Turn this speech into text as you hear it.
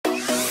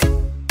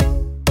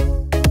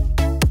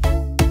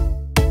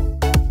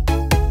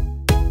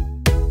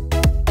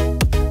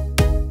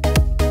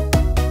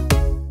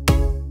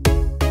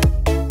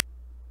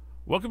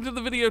Welcome to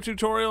the video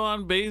tutorial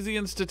on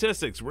Bayesian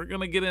statistics. We're going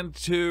to get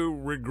into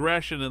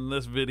regression in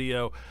this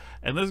video,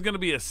 and this is going to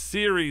be a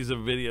series of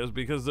videos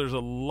because there's a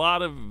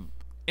lot of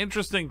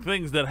interesting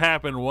things that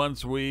happen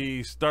once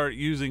we start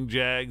using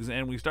JAGS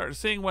and we start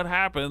seeing what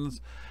happens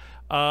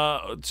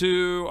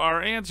to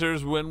our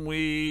answers when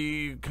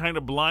we kind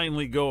of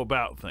blindly go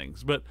about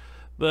things. But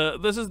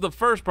this is the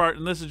first part,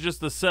 and this is just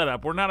the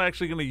setup. We're not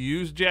actually going to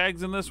use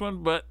JAGS in this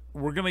one, but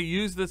we're going to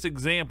use this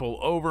example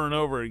over and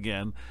over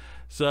again.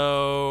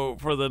 So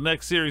for the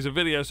next series of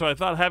videos, so I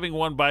thought having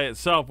one by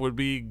itself would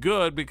be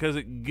good because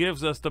it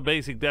gives us the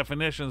basic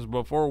definitions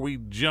before we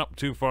jump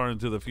too far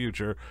into the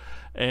future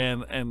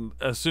and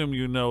assume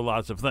you know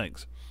lots of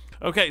things.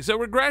 Okay, so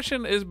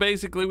regression is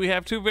basically we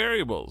have two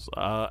variables,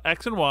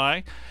 x and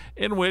y,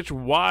 in which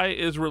y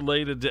is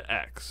related to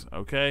x,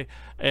 okay?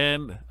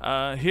 And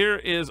here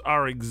is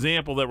our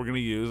example that we're going to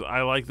use.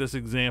 I like this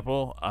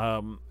example.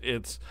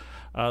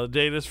 The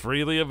data is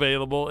freely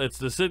available. It's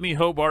the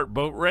Sydney-Hobart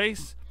boat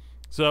race.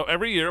 So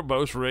every year a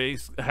boat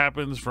race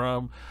happens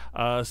from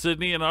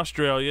Sydney in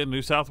Australia,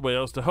 New South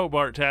Wales, to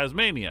Hobart,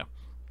 Tasmania.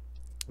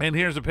 And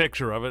here's a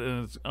picture of it,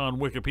 and it's on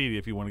Wikipedia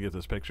if you want to get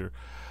this picture.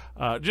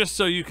 Just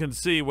so you can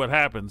see what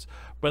happens.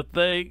 But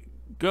they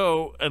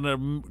go an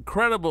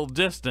incredible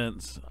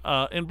distance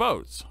in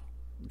boats.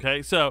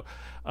 Okay, so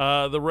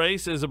the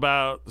race is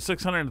about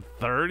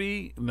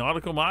 630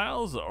 nautical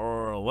miles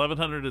or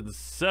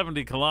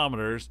 1,170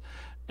 kilometers,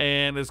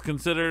 and is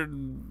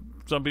considered,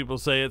 some people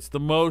say it's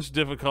the most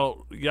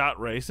difficult yacht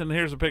race. And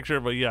here's a picture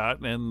of a yacht,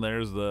 and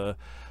there's the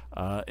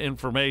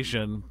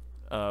information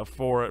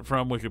for it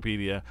from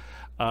Wikipedia.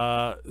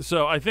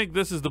 So I think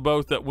this is the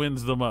boat that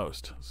wins the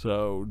most.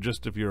 So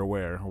just if you're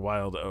aware,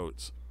 Wild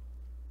Oats.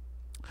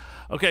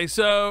 Okay,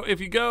 so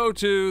if you go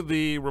to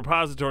the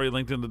repository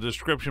linked in the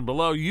description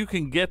below, you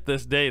can get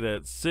this data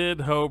at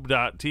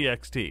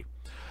sidhob.txt.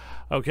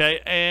 Okay,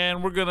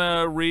 and we're going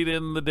to read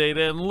in the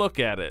data and look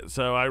at it.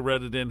 So I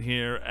read it in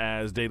here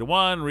as data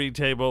 1, read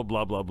table,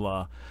 blah, blah,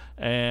 blah.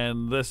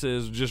 And this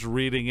is just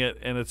reading it,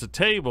 and it's a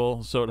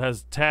table, so it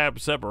has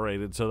tabs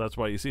separated. So that's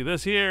why you see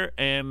this here,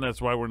 and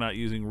that's why we're not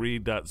using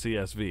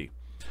read.csv.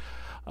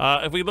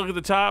 If we look at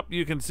the top,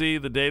 you can see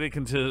the data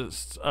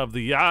consists of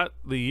the yacht,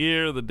 the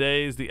year, the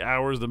days, the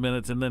hours, the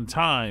minutes, and then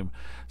time.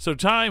 So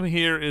time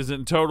here is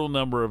in total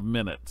number of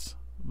minutes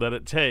that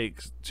it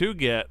takes to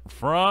get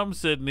from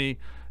Sydney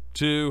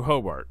to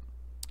Hobart.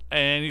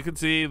 And you can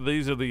see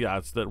these are the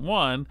yachts that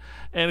won.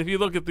 And if you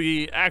look at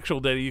the actual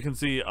data, you can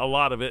see a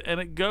lot of it,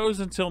 and it goes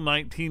until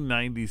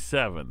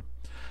 1997.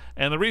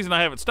 And the reason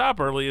I have it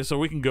stop early is so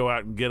we can go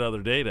out and get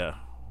other data,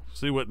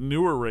 see what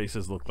newer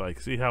races look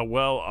like, see how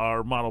well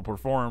our model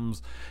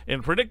performs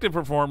in predictive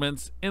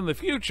performance in the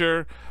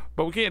future.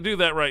 But we can't do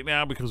that right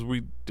now because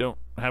we don't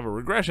have a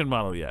regression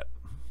model yet.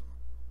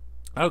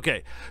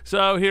 Okay,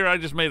 so here I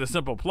just made a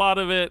simple plot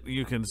of it.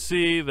 You can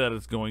see that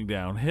it's going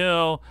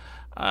downhill,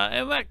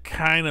 and that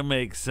kind of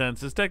makes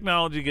sense. As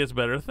technology gets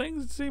better,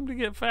 things seem to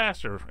get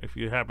faster. If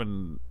you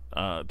happen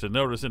to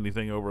notice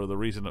anything over the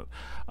recent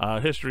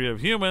history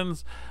of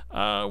humans,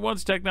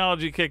 once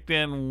technology kicked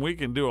in, we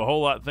can do a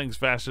whole lot of things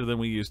faster than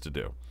we used to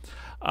do.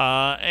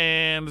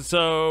 And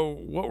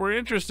so what we're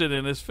interested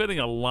in is fitting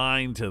a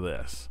line to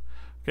this.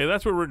 Okay,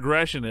 that's what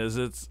regression is.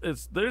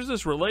 There's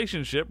this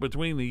relationship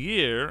between the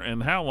year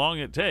and how long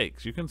it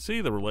takes. You can see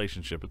the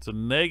relationship. It's a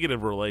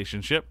negative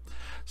relationship.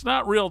 It's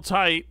not real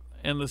tight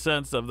in the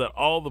sense of that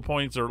all the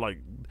points are like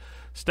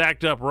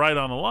stacked up right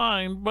on a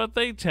line, but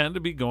they tend to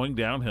be going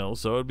downhill.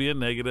 So it'd be a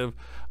negative,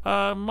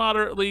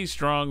 moderately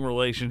strong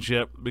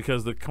relationship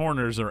because the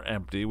corners are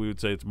empty. We would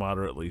say it's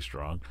moderately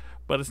strong,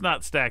 but it's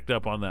not stacked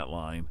up on that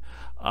line.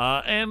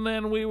 And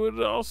then we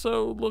would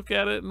also look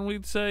at it and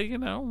we'd say, you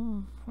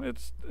know,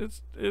 it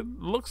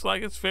looks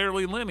like it's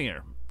fairly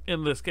linear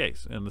in this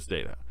case, in this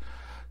data.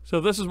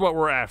 So this is what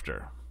we're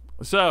after.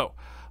 So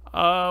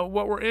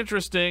what we're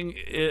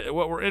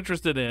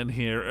interested in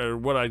here, or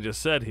what I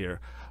just said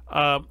here,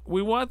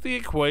 we want the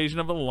equation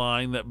of a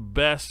line that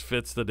best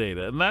fits the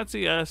data, and that's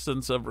the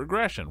essence of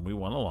regression. We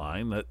want a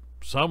line that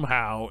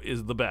somehow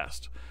is the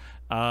best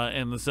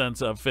in the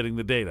sense of fitting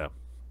the data.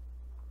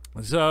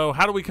 So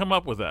how do we come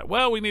up with that?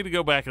 Well, we need to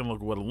go back and look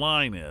at what a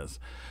line is.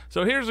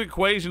 So here's the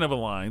equation of a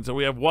line. So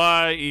we have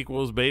y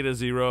equals beta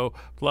 0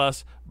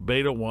 plus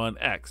beta 1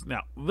 x.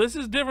 Now, this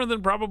is different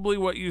than probably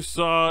what you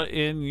saw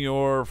in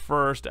your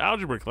first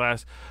algebra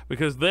class,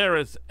 because there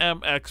it's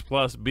mx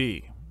plus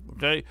b.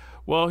 Okay,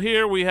 well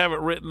here we have it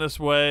written this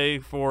way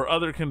for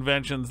other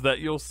conventions that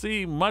you'll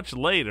see much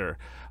later.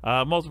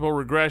 Multiple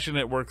regression,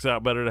 it works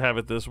out better to have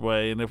it this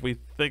way. And if we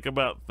think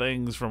about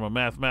things from a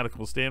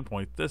mathematical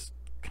standpoint, this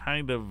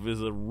kind of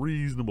is a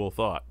reasonable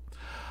thought.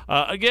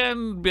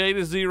 Again,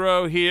 beta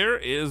 0 here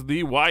is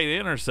the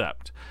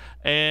y-intercept,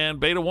 and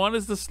beta 1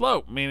 is the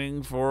slope,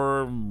 meaning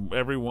for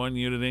every 1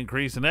 unit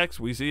increase in x,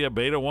 we see a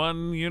beta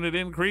 1 unit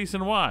increase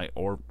in y,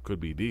 or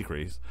could be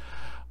decrease.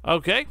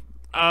 Okay,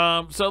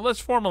 So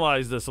let's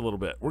formalize this a little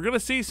bit. We're going to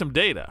see some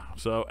data.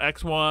 So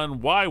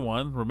x1,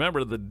 y1,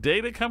 remember the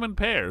data come in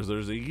pairs.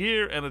 There's a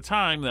year and a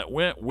time that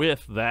went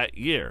with that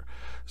year.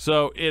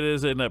 So it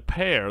is in a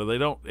pair. They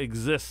don't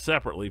exist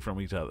separately from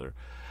each other.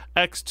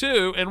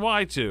 x2 and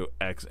y2,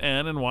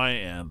 xn and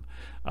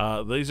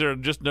yn. These are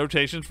just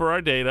notations for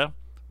our data.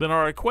 Then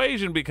our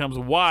equation becomes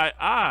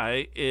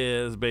yi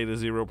is beta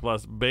 0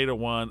 plus beta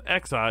 1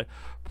 xi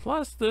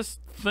plus this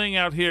thing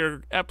out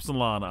here,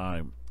 epsilon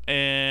I.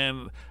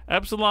 And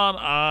epsilon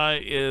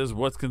I is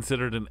what's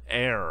considered an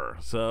error.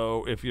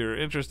 So if you're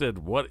interested,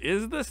 what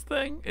is this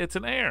thing? It's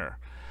an error.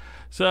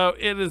 So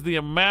it is the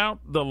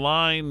amount the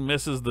line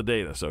misses the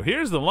data. So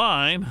here's the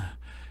line.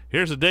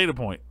 Here's a data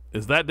point.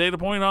 Is that data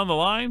point on the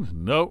line?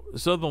 No.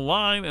 So the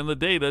line and the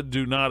data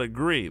do not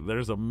agree.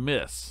 There's a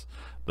miss.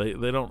 They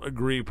don't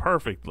agree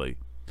perfectly.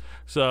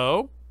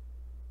 So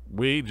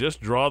we just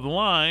draw the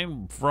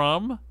line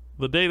from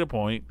the data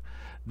point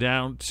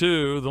down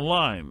to the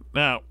line.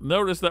 Now,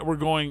 notice that we're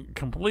going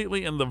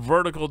completely in the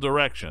vertical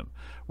direction.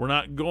 We're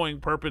not going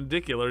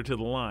perpendicular to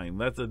the line.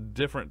 That's a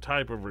different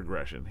type of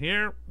regression.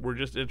 Here, we're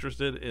just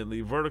interested in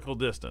the vertical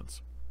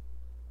distance.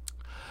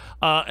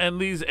 And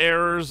these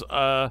errors,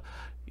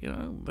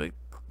 they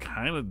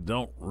kind of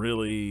don't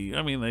really,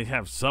 they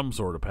have some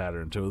sort of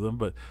pattern to them,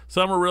 but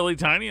some are really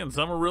tiny and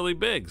some are really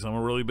big. Some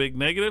are really big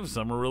negatives,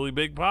 some are really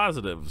big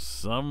positives.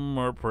 Some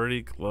are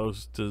pretty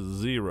close to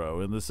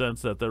zero in the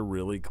sense that they're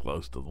really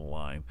close to the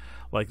line.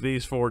 Like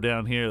these four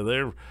down here,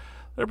 they're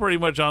pretty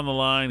much on the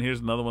line. Here's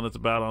another one that's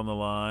about on the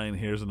line.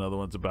 Here's another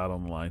one that's about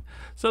on the line.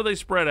 So they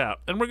spread out,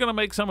 and we're going to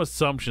make some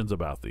assumptions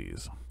about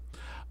these.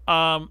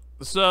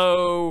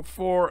 So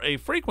for a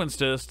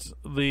frequentist,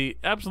 the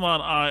epsilon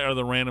I are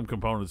the random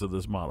components of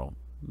this model.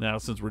 Now,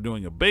 since we're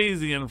doing a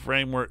Bayesian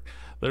framework,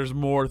 there's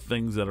more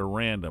things that are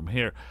random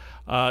here.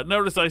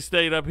 Notice I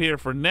stayed up here.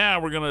 For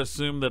now, we're going to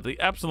assume that the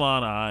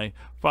epsilon I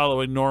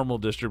follow a normal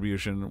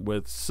distribution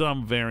with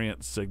some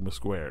variance sigma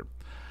squared.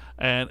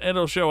 And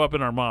it'll show up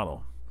in our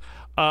model.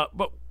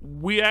 But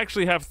we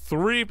actually have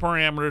three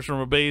parameters from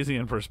a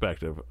Bayesian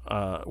perspective.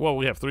 Well,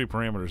 we have three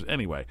parameters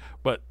anyway,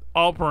 but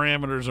all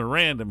parameters are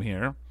random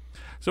here.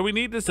 So we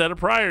need to set a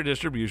prior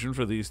distribution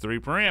for these three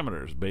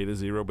parameters, beta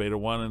 0, beta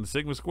 1, and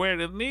sigma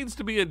squared. It needs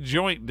to be a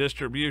joint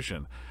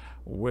distribution,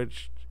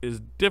 which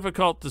is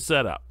difficult to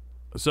set up.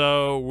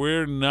 So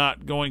we're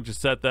not going to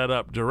set that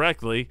up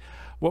directly.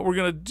 What we're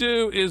going to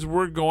do is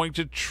we're going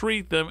to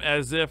treat them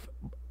as if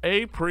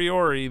a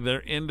priori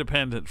they're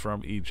independent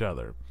from each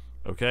other.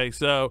 Okay,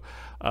 so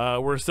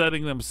we're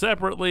setting them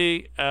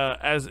separately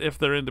as if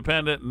they're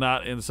independent,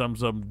 not in some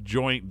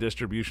joint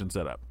distribution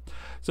setup.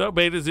 So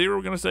beta 0,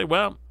 we're going to say,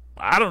 well,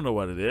 I don't know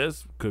what it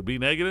is. Could be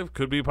negative,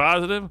 could be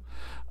positive.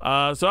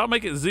 So I'll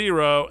make it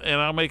 0, and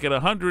I'll make it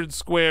 100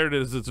 squared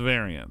as its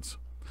variance.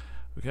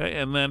 Okay,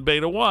 and then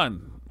beta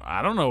 1,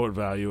 I don't know what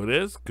value it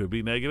is. Could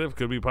be negative,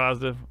 could be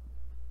positive.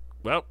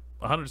 Well,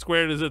 100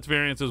 squared is its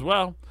variance as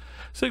well.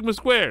 Sigma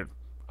squared,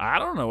 I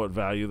don't know what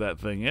value that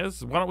thing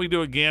is. Why don't we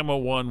do a gamma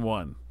 1,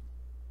 1?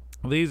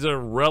 These are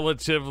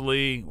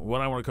relatively,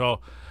 what I want to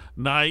call,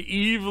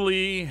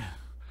 naively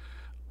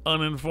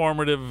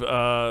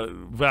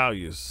uninformative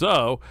values.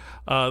 So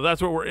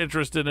that's what we're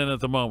interested in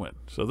at the moment.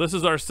 So this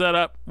is our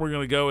setup. We're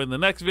going to go in the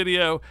next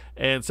video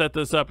and set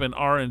this up in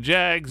R and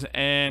JAGS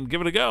and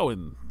give it a go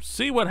and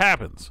see what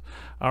happens.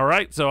 All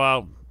right, so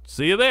I'll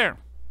see you there.